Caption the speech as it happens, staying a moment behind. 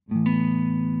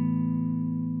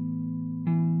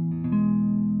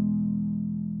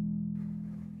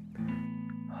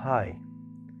Hi.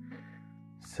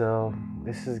 So,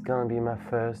 this is gonna be my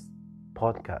first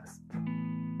podcast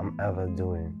I'm ever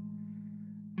doing,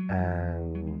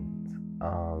 and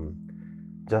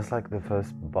just like the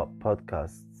first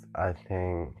podcasts, I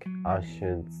think I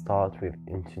should start with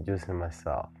introducing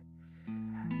myself.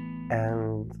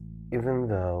 And even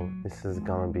though this is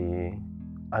gonna be,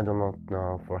 I do not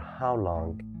know for how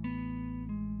long,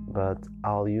 but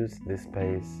I'll use this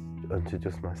space to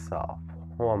introduce myself.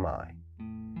 Who am I?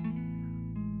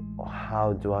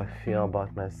 How do I feel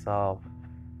about myself?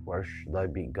 Where should I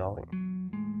be going?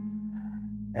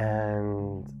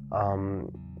 And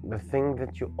the thing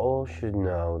that you all should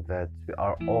know, that we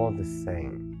are all the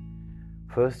same.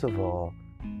 First of all,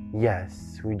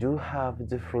 yes, we do have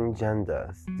different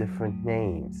genders, different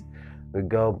names. We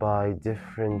go by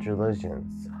different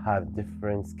religions, have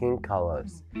different skin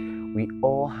colors. We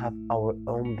all have our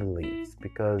own beliefs,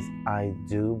 because I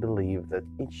do believe that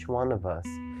each one of us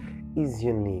is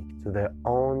unique to their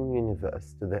own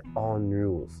universe, to their own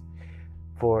rules.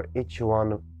 For each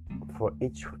and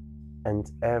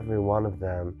every one of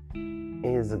them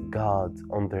is a God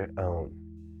on their own.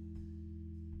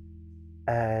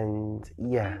 And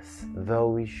yes, though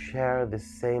we share the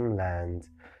same land,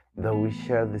 though we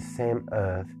share the same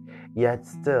earth, yet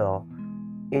still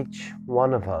each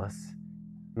one of us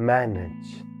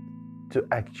manage to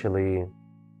actually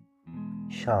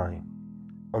shine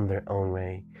on their own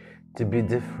way, to be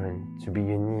different, to be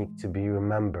unique, to be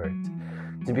remembered,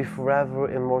 to be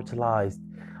forever immortalized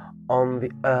on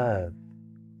the earth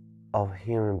of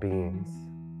human beings.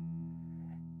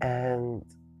 And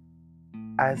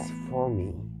as for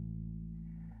me,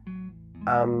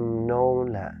 I'm no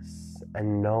less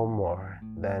and no more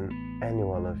than any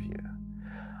one of you.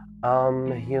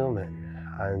 I'm human,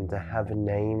 and I have a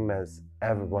name as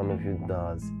every one of you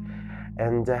does,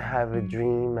 and I have a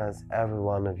dream as every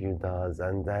one of you does,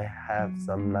 and I have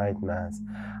some nightmares.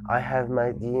 I have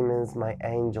my demons, my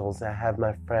angels, I have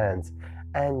my friends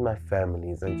and my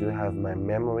families. I do have my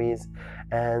memories,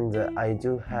 and I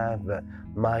do have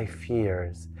my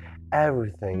fears.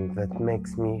 Everything that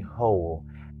makes me whole,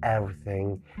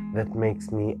 everything that makes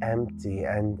me empty,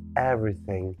 and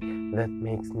everything that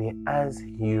makes me as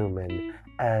human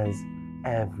as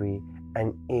every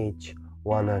and each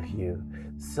one of you.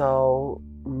 So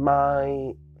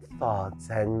my thoughts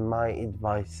and my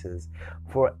advices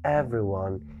for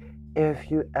everyone: if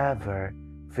you ever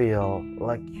feel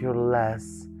like you're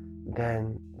less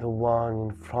than the one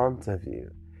in front of you,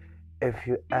 if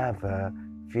you ever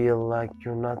feel like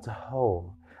you're not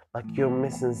whole, like you're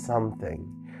missing something,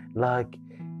 like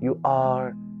you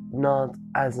are not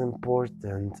as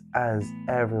important as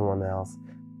everyone else,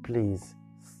 please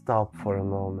stop for a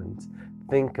moment.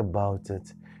 Think about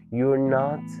it. You're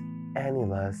not any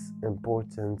less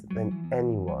important than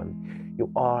anyone. You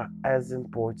are as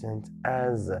important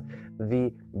as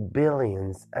the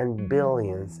billions and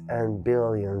billions and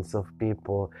billions of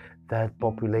people that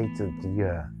populated the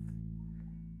earth.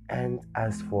 And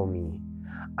as for me,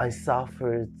 I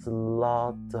suffered a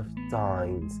lot of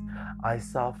times. I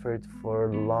suffered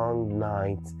for long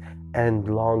nights and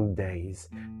long days,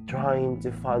 trying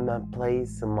to find my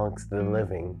place amongst the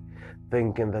living,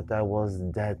 thinking that I was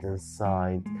dead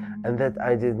inside, and that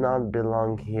I did not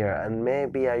belong here, and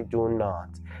maybe I do not,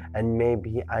 and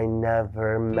maybe I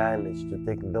never managed to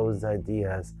take those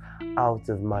ideas out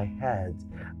of my head,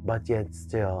 but yet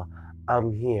still,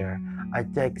 I'm here. I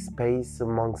take space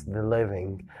amongst the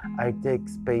living. I take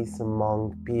space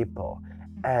among people,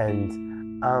 and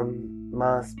I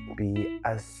must be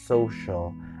as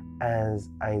social as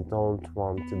I don't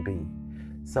want to be.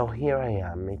 So here I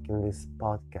am making this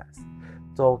podcast,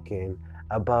 talking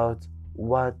about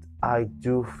what I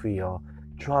do feel,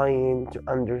 trying to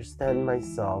understand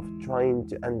myself, trying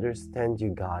to understand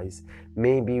you guys.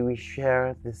 Maybe we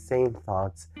share the same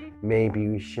thoughts, maybe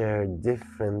we share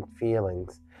different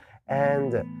feelings,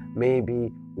 and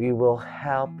maybe we will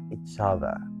help each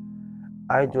other.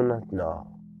 I do not know,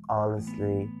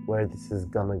 honestly, where this is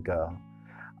gonna go.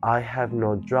 I have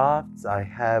no drafts, I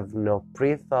have no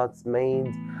pre-thoughts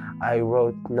made. I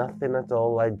wrote nothing at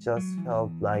all. I just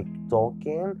felt like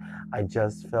talking. I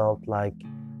just felt like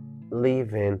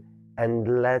leaving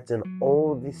and letting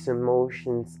all these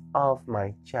emotions off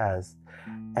my chest.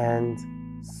 And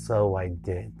so I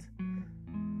did.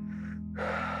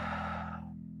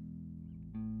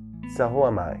 So who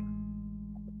am I?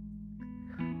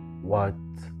 What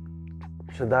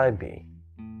should I be?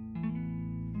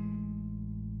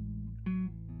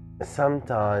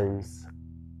 Sometimes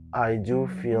I do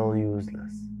feel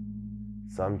useless.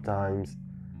 Sometimes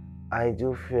I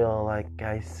do feel like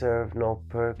I serve no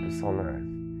purpose on earth.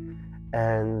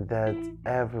 and that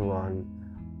everyone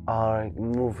are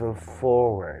moving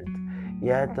forward,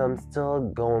 yet I'm still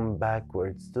going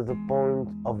backwards to the point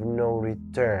of no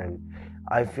return.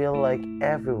 I feel like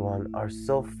everyone are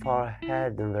so far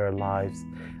ahead in their lives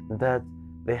that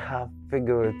they have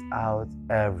figured out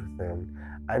everything,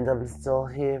 and I'm still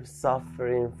here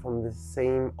suffering from the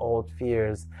same old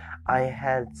fears I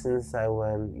had since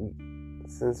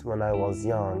when I was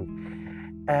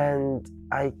young, and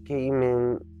I came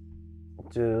in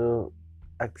to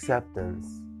acceptance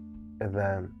of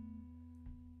them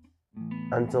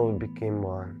until we became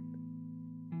one,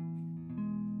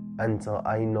 until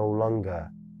I no longer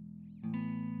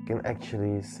can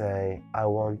actually say I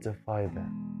want to fight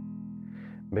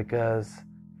them, because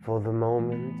for the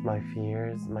moment my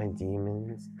fears, my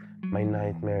demons, my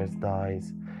nightmares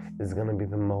dies is gonna be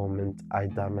the moment I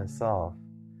die myself.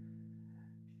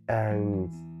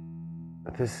 And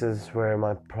this is where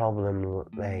my problem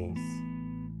lays.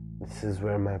 This is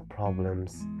where my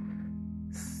problems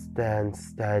stand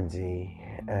steady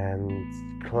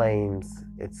and claims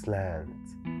its land.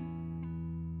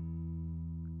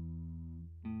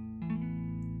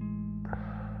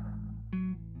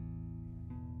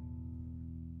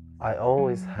 I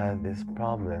always had these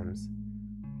problems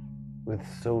with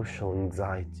social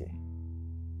anxiety,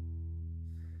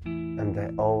 and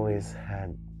I always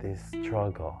had this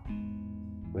struggle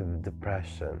with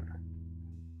depression.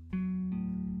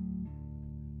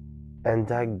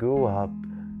 And I grew up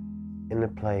in a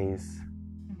place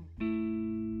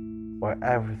where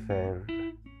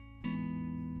everything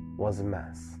was a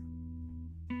mess.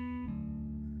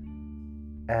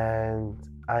 And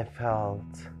I felt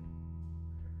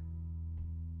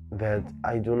that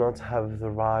I do not have the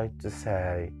right to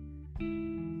say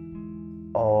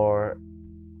or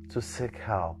to seek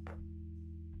help,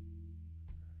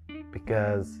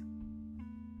 because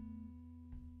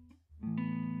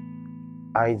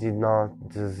I did not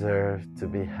deserve to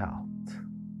be helped.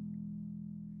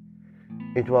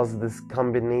 It was this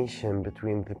combination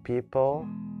between the people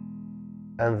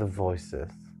and the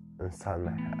voices inside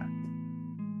my head.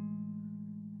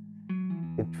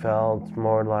 It felt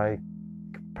more like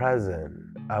a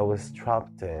prison I was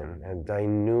trapped in, and I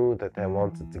knew that I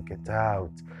wanted to get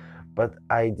out, but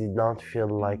I did not feel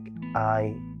like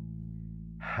I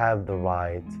had the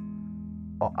right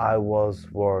or I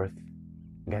was worth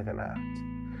getting out.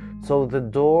 So the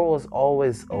door was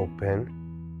always open,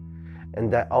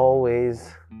 and I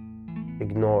always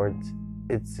ignored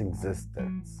its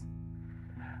existence.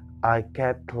 I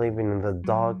kept living in the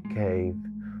dark cave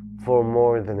for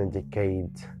more than a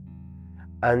decade,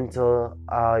 until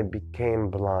I became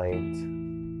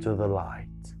blind to the light.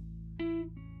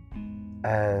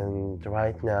 And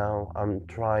right now I'm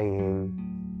trying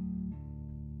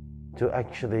to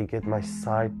actually get my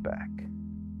sight back.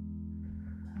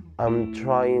 I'm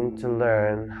trying to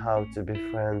learn how to be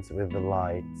friends with the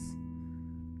lights.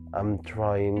 I'm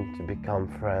trying to become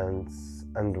friends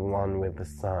and one with the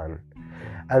sun.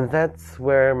 And that's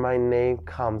where my name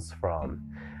comes from.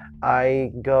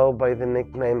 I go by the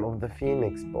nickname of the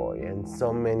Phoenix Boy, and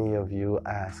so many of you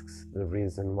asks the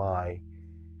reason why.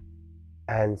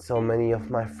 And so many of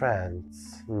my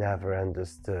friends never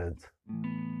understood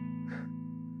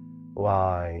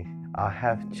why I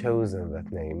have chosen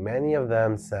that name. Many of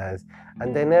them says,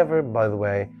 and they never, by the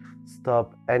way,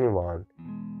 stop anyone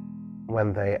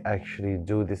when they actually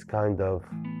do this kind of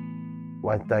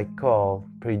what I call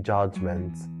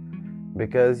prejudgments.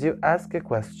 Because you ask a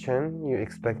question, you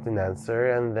expect an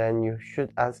answer, and then you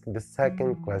should ask the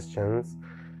second questions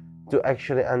to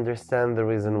actually understand the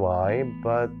reason why.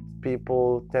 But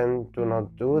people tend to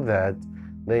not do that.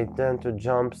 They tend to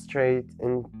jump straight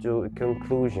into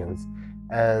conclusions,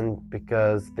 and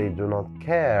because they do not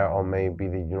care, or maybe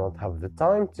they do not have the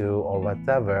time to, or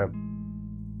whatever,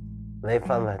 they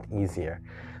find that easier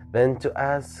than to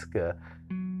ask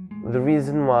the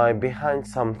reason why behind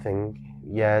something,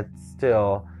 yet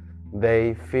still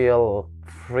they feel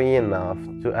free enough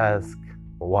to ask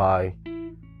why,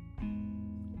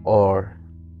 or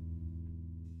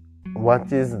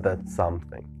what is that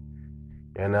something.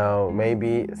 You know,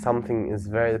 maybe something is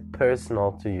very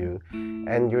personal to you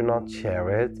and you not share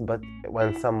it, but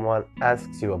when someone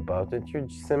asks you about it, you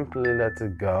simply let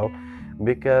it go,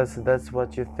 because that's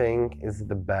what you think is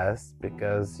the best,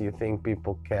 because you think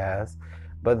people cares,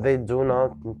 but they do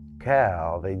not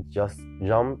care. They just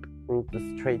jump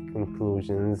into straight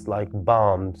conclusions like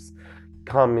bombs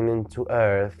coming into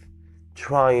earth,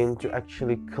 trying to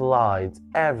actually collide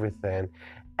everything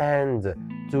and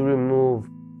to remove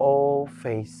all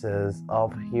faces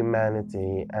of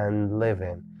humanity and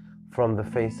living from the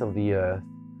face of the earth.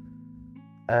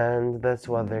 And that's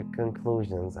what their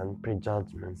conclusions and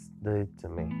prejudgments did to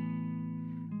me.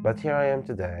 But here I am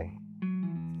today,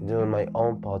 doing my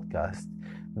own podcast,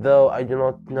 though I do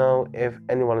not know if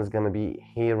anyone is going to be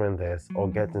hearing this or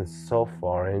getting so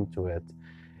far into it.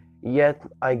 Yet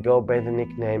I go by the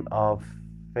nickname of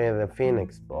the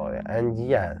Phoenix Boy, and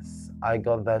yes, I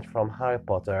got that from Harry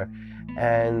Potter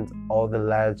and all the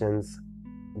legends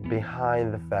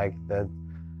behind the fact that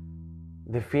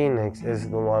the Phoenix is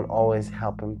the one always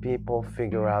helping people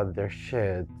figure out their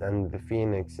shit, and the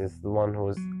Phoenix is the one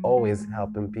who's always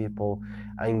helping people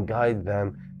and guide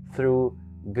them through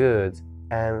good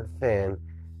and thin.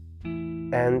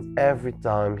 And every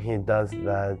time he does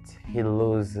that, he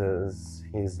loses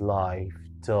his life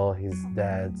till he's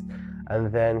dead,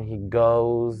 and then he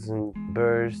goes and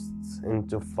bursts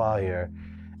into fire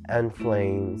and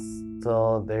flames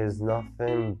till there's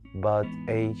nothing but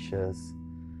ashes.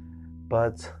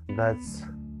 But that's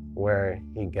where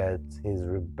he gets his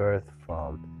rebirth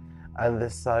from. And the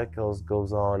cycles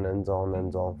goes on and on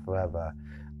and on forever.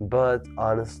 But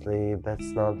honestly,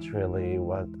 that's not really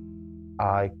what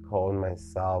I call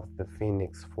myself the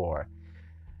Phoenix for.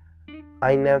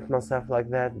 I named myself like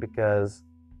that because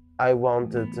I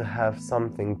wanted to have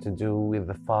something to do with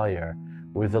the fire,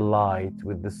 with the light,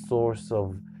 with the source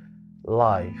of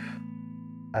life,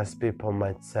 as people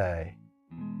might say.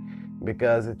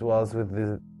 Because it was with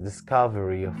the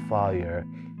discovery of fire,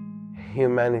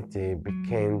 humanity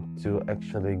became to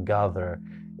actually gather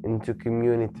into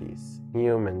communities.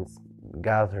 Humans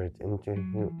gathered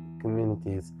into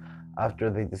communities after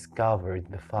they discovered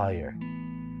the fire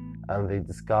and they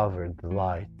discovered the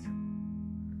light.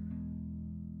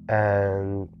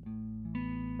 And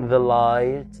the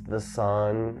light, the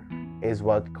sun, is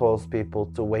what calls people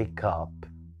to wake up,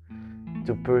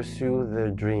 to pursue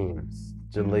their dreams,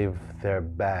 to leave their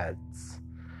beds,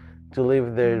 to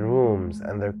leave their rooms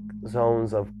and their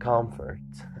zones of comfort,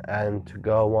 and to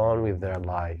go on with their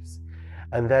lives.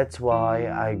 And that's why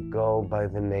I go by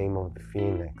the name of the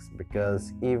Phoenix,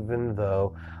 because even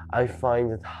though I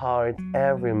find it hard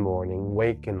every morning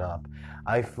waking up,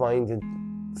 I find it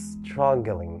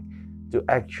struggling to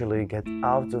actually get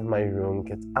out of my room,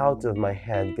 get out of my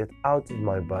head, get out of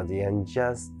my body, and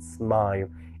just smile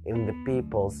in the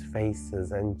people's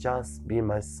faces and just be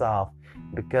myself,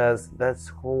 because that's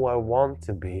who I want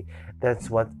to be.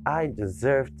 That's what I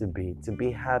deserve to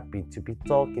be happy, to be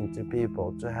talking to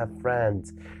people, to have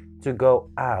friends, to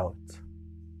go out.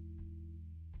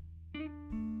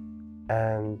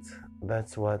 And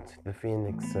that's what the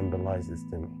Phoenix symbolizes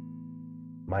to me.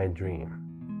 My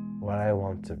dream, what I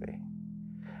want to be.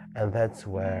 And that's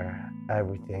where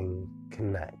everything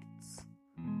connects.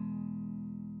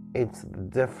 It's the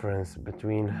difference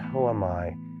between who am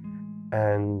I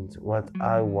and what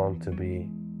I want to be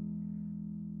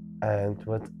and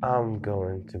what I'm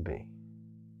going to be.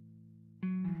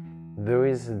 There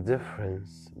is a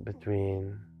difference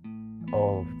between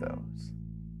all of those.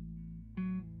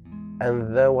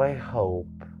 And though I hope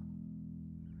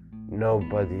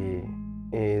nobody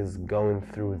is going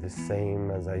through the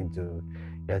same as I do,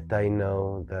 yet I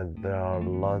know that there are a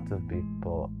lot of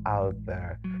people out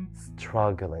there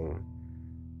struggling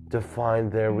to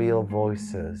find their real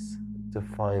voices, to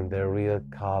find their real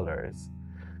colors,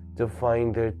 to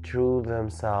find their true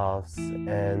themselves,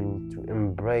 and to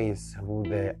embrace who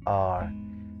they are.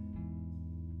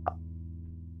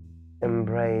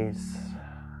 Embrace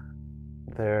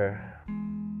their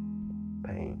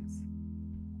pains,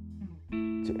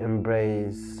 to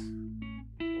embrace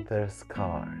their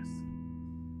scars,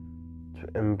 to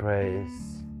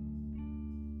embrace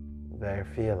their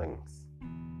feelings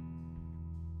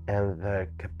and their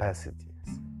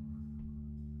capacities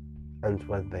and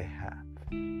what they have.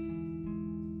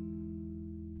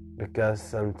 Because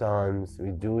sometimes we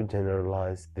do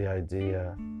generalize the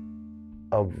idea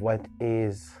of what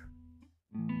is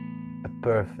a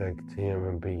perfect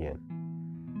human being.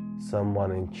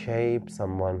 Someone in shape,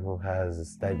 someone who has a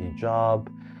steady job,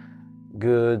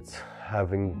 good,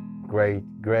 having great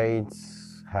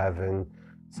grades, having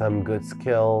some good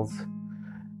skills,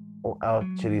 or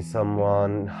actually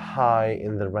someone high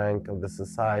in the rank of the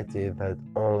society that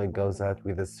only goes out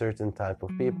with a certain type of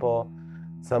people,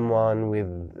 someone with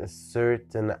a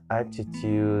certain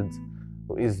attitude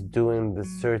who is doing the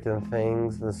certain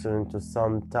things, listening to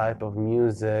some type of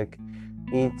music,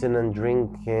 eating and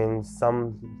drinking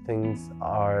some things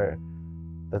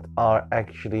that are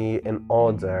actually in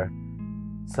order,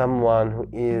 someone who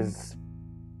is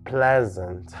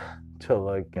pleasant to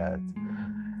look at,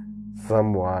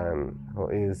 someone who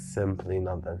is simply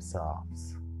not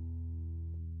themselves.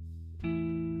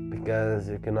 Because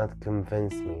you cannot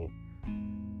convince me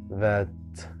that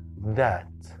that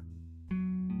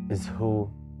is who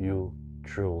you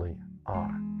truly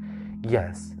are.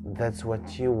 Yes, that's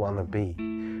what you want to be.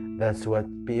 That's what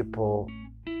people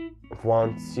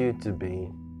want you to be.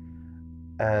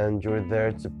 And you're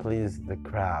there to please the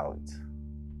crowd.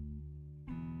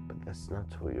 But that's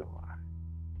not who you are.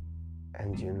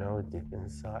 And you know deep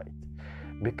inside.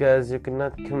 Because you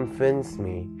cannot convince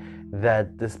me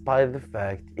that despite the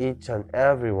fact each and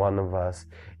every one of us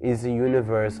is a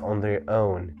universe on their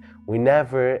own, we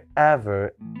never,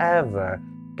 ever, ever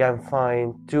can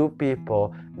find two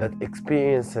people that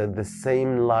experience the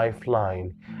same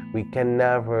lifeline. We can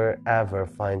never, ever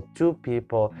find two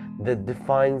people that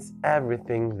defines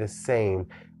everything the same,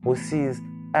 who sees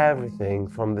everything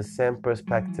from the same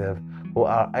perspective, who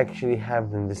are actually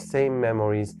having the same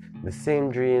memories, the same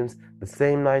dreams, the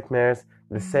same nightmares,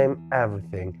 the same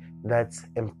everything. That's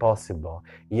impossible.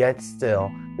 Yet still,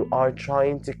 you are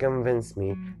trying to convince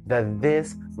me that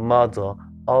this model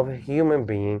of a human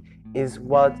being is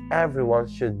what everyone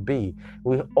should be.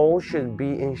 We all should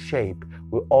be in shape.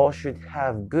 We all should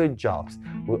have good jobs.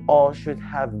 We all should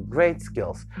have great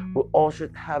skills. We all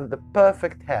should have the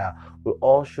perfect hair. We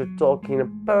all should talk in a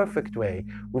perfect way.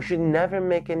 We should never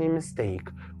make any mistake.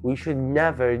 We should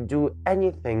never do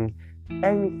anything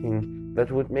that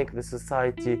would make the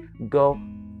society go,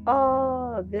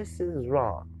 oh, this is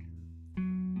wrong.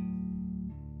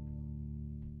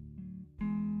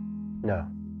 No.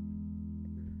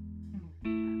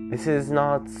 This is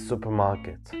not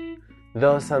supermarket,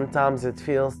 though sometimes it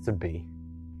feels to be.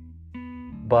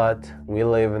 But we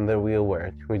live in the real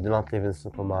world. We do not live in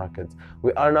supermarkets.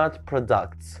 We are not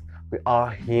products. We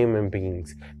are human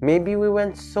beings. Maybe we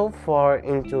went so far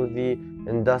into the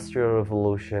Industrial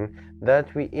Revolution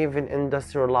that we even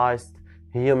industrialized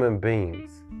human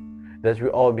beings, that we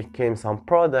all became some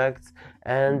products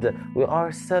and we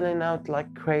are selling out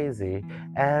like crazy,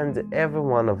 and every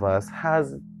one of us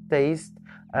has taste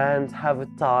and have a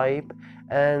type,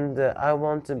 and I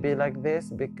want to be like this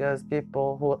because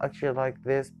people who actually like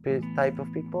this type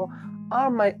of people are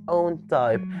my own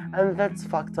type, and that's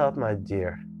fucked up, my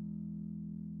dear.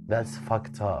 That's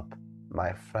fucked up,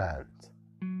 my friend.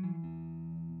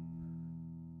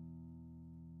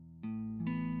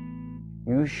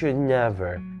 You should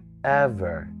never,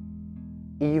 ever,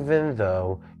 even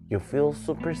though you feel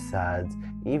super sad,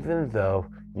 even though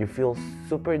you feel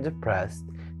super depressed,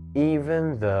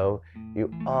 even though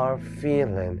you are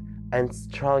feeling and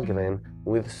struggling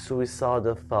with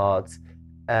suicidal thoughts,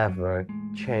 ever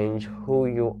change who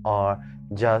you are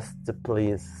just to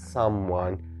please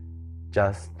someone,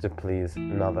 just to please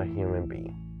another human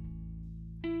being.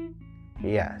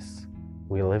 Yes,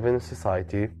 we live in a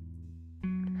society.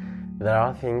 There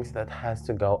are things that has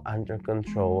to go under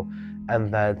control,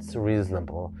 and that's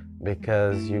reasonable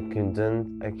because you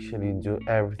couldn't actually do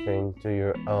everything to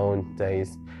your own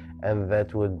taste, and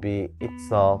that would be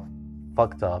itself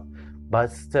fucked up.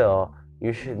 But still,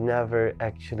 you should never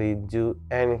actually do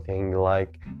anything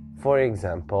like, for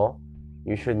example,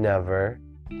 you should never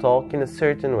talk in a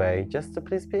certain way just to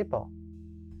please people.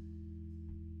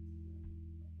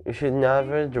 You should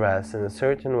never dress in a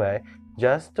certain way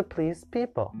just to please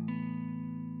people.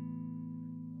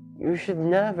 You should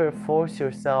never force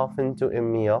yourself into a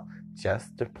meal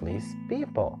just to please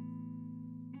people.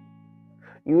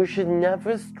 You should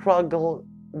never struggle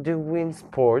doing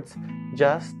sports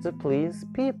just to please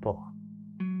people.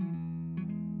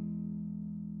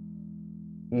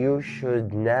 You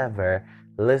should never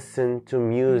listen to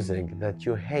music that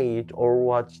you hate, or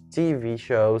watch TV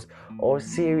shows or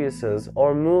series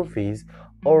or movies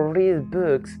or read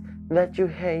books that you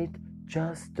hate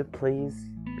just to please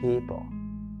people.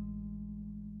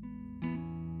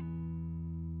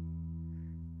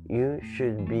 You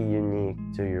should be unique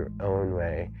to your own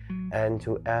way, and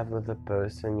whoever the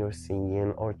person you're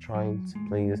seeing or trying to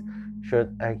please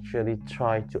should actually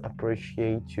try to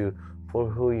appreciate you for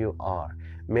who you are.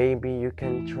 Maybe you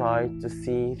can try to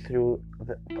see through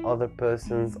the other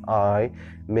person's eye.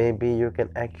 Maybe you can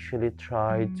actually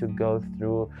try to go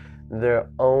through their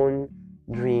own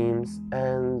dreams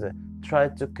and try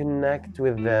to connect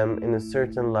with them in a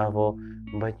certain level,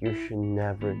 but you should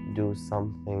never do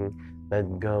something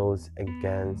that goes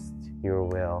against your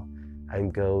will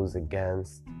and goes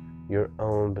against your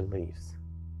own beliefs,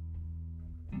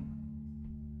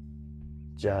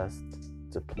 just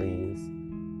to please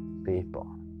people.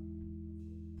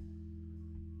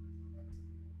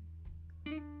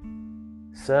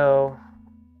 So,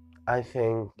 I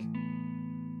think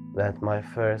that my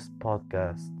first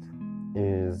podcast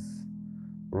is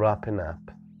wrapping up.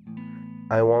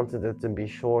 I wanted it to be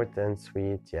short and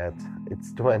sweet, yet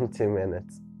it's 20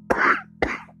 minutes.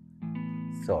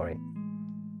 Sorry.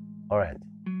 Alright.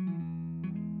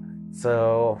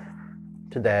 So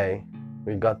today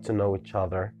we got to know each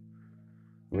other.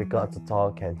 We got to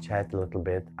talk and chat a little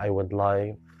bit. I would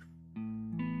like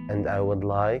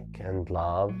and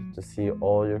love to see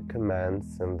all your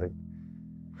comments in the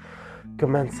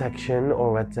comment section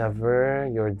or whatever,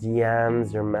 your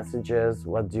DMs, your messages.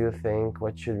 What do you think?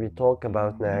 What should we talk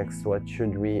about next? What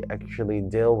should we actually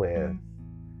deal with?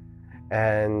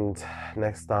 And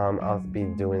next time I'll be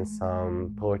doing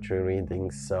some poetry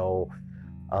readings, so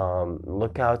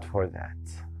look out for that.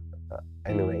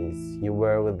 Anyways, you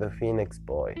were with the Phoenix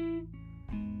Boy.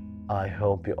 I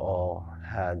hope you all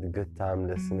had a good time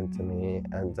listening to me,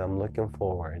 and I'm looking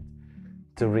forward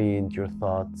to read your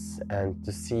thoughts and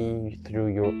to see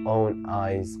through your own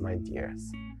eyes, my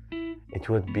dears. It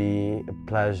would be a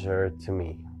pleasure to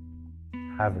me.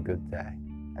 Have a good day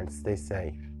and stay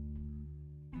safe.